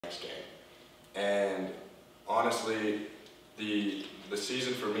next game. And honestly, the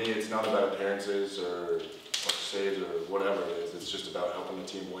season for me, it's not about appearances or saves or whatever it is. It's just about helping the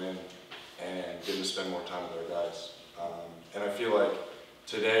team win and getting to spend more time with our guys. And I feel like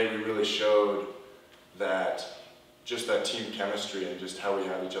today we really showed that just that team chemistry and just how we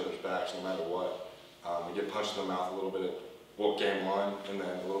have each other's backs no matter what. We get punched in the mouth a little bit at game one and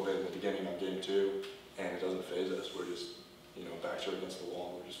then a little bit in the beginning on game two, and it doesn't faze us. We're just, backs are against the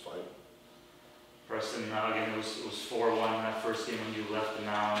wall and we're just fighting. Preston, again, it was 4-1 in that first game when you left the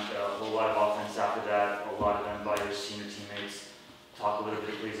mound. A whole lot of offense after that, a lot of them by your senior teammates. Talk a little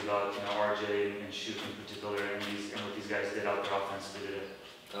bit, please, about RJ and Schuknecht in particular and what these guys did out there offensively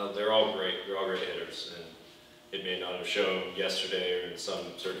today. They're all great. They're all great hitters, and it may not have shown yesterday or in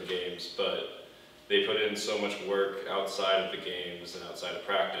some certain games, but they put in so much work outside of the games and outside of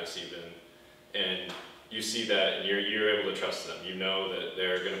practice even, and you see that, and you're able to trust them. You know that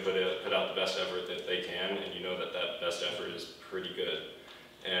they're going to put out the best effort that they can, and you know that that best effort is pretty good.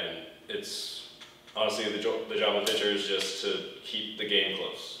 And it's honestly the job of the pitcher is just to keep the game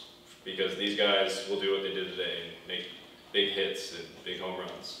close, because these guys will do what they did today and make big hits and big home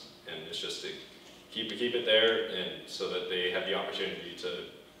runs, and it's just to keep it there, and so that they have the opportunity to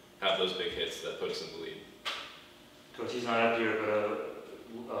have those big hits that put us in the lead. Coach, he's not up here, but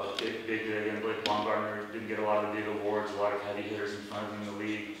big again. Blake Baumgartner didn't get a lot of big awards, a lot of heavy hitters in front of him in the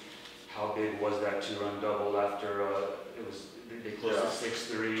league. How big was that two-run double after they closed at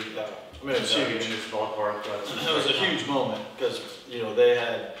 6-3? Yeah. I mean, it was huge. In this ballpark. It was a huge moment because they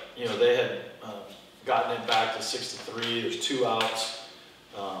had gotten it back to 6-3. There's 2 outs,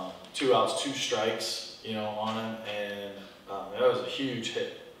 2 strikes, on him, and that was a huge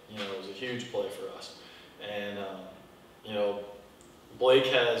hit. It was a huge play for us, and Blake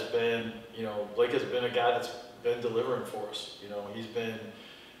has been a guy that's been delivering for us. He's been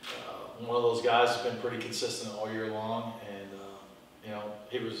one of those guys that's been pretty consistent all year long, and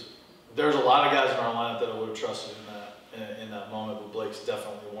there's a lot of guys in our lineup that I would have trusted in that moment, but Blake's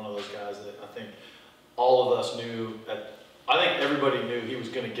definitely one of those guys that I think all of us knew. I think everybody knew he was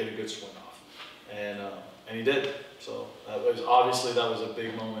going to get a good swing off, and he did. So that was a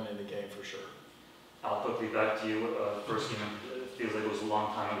big moment in the game for sure. I'll quickly back to you. First game, it feels like it was a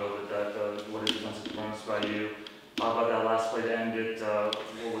long time ago, but what a defensive performance by you. How about that last play to end it?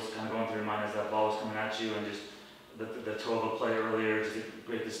 What was kind of going through your mind as that ball was coming at you, and just the toe of a play earlier? Just a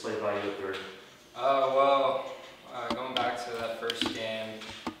great display by you at third. Going back to that first game,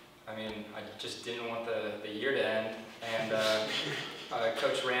 I mean, I just didn't want the year to end, and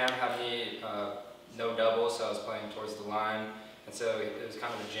Coach Ram had me no doubles, so I was playing towards the line. And so it was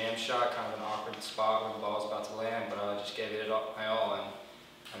kind of a jam shot, kind of an awkward spot where the ball was about to land, but I just gave it my all, and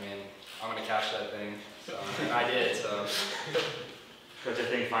I mean, I'm going to catch that thing, so, and I did, so. Coach, I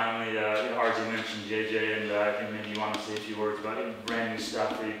think finally, RJ mentioned JJ, and I think maybe you want to say a few words about it. Brand new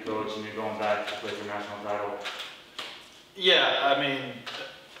stuff for you, Coach, and you're going back to play for the national title. Yeah, I mean,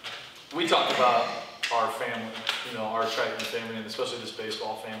 we talk about our family, our Triton family, and especially this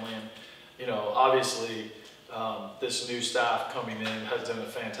baseball family, and obviously, this new staff coming in has done a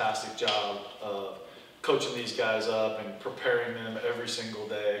fantastic job of coaching these guys up and preparing them every single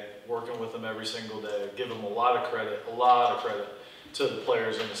day, working with them every single day. Give them a lot of credit to the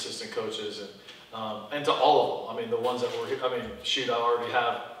players and assistant coaches, and to all of them. I mean, the ones that I already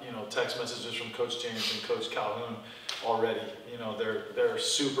have text messages from Coach James and Coach Calhoun already. They're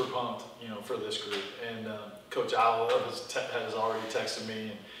super pumped for this group, and Coach Al has already texted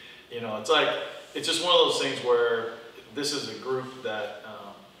me, and it's just one of those things where this is a group that,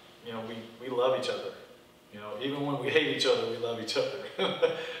 we love each other. Even when we hate each other, we love each other.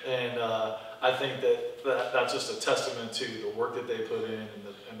 And I think that's just a testament to the work that they put in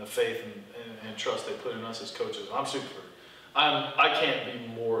and the faith and trust they put in us as coaches. I can't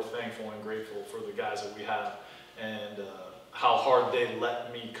be more thankful and grateful for the guys that we have and how hard they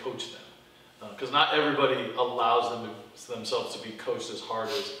let me coach them. Because not everybody allows themselves to be coached as hard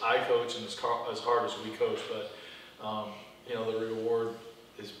as I coach and as hard as we coach, but the reward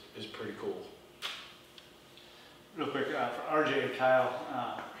is pretty cool. Real quick, for RJ and Kyle,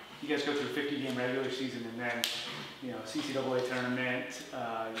 you guys go through a 50-game regular season and then CCAA tournament,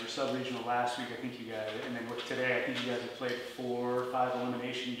 your sub-regional last week, I think you guys, and then with today, I think you guys have played 4 or 5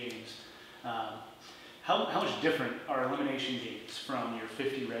 elimination games. How much different are elimination games from your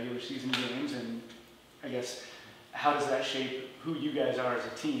 50 regular season games, and I guess how does that shape who you guys are as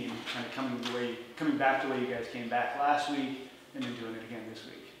a team, kind of coming back the way you guys came back last week and then doing it again this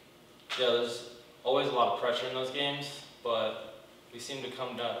week? Yeah, there's always a lot of pressure in those games, but we seem to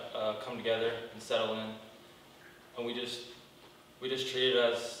come together and settle in, and we just we just treat it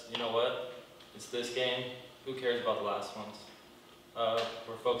as, you know what, it's this game, who cares about the last ones?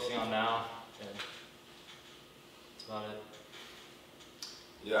 We're focusing on now, and that's about it.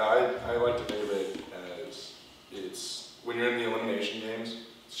 Yeah, I like to think of it as it's when you're in the elimination games,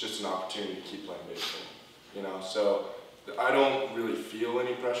 it's just an opportunity to keep playing baseball. You know, so I don't really feel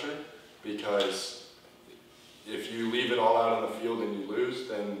any pressure because if you leave it all out on the field and you lose,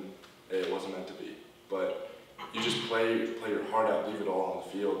 then it wasn't meant to be. But you just play your heart out, leave it all on the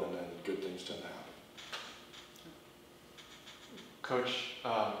field, and then good things tend to happen. Coach,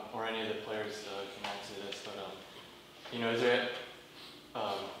 or any of the players can answer this, but you know, is there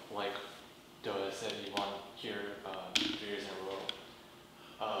like Doa said, he won here 3 years in a row.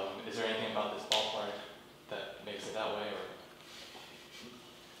 Is there anything about this ballpark that makes it that way,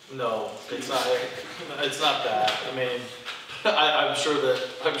 or? No, it's not. It's not that. I mean, I'm sure that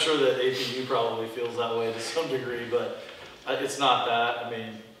APU probably feels that way to some degree, but it's not that. I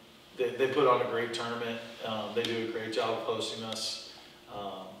mean, they put on a great tournament. They do a great job of hosting us.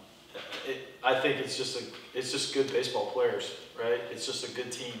 I think it's just good baseball players, right? It's just a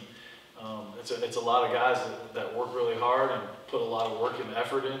good team. It's a lot of guys that work really hard and put a lot of work and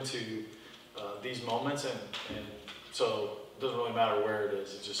effort into these moments, and so it doesn't really matter where it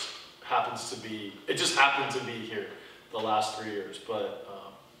is. It just happens to be. It just happened to be here the last 3 years, but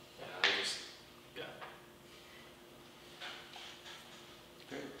yeah.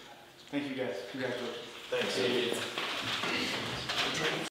 Great. Thank you guys. Congratulations. Thanks.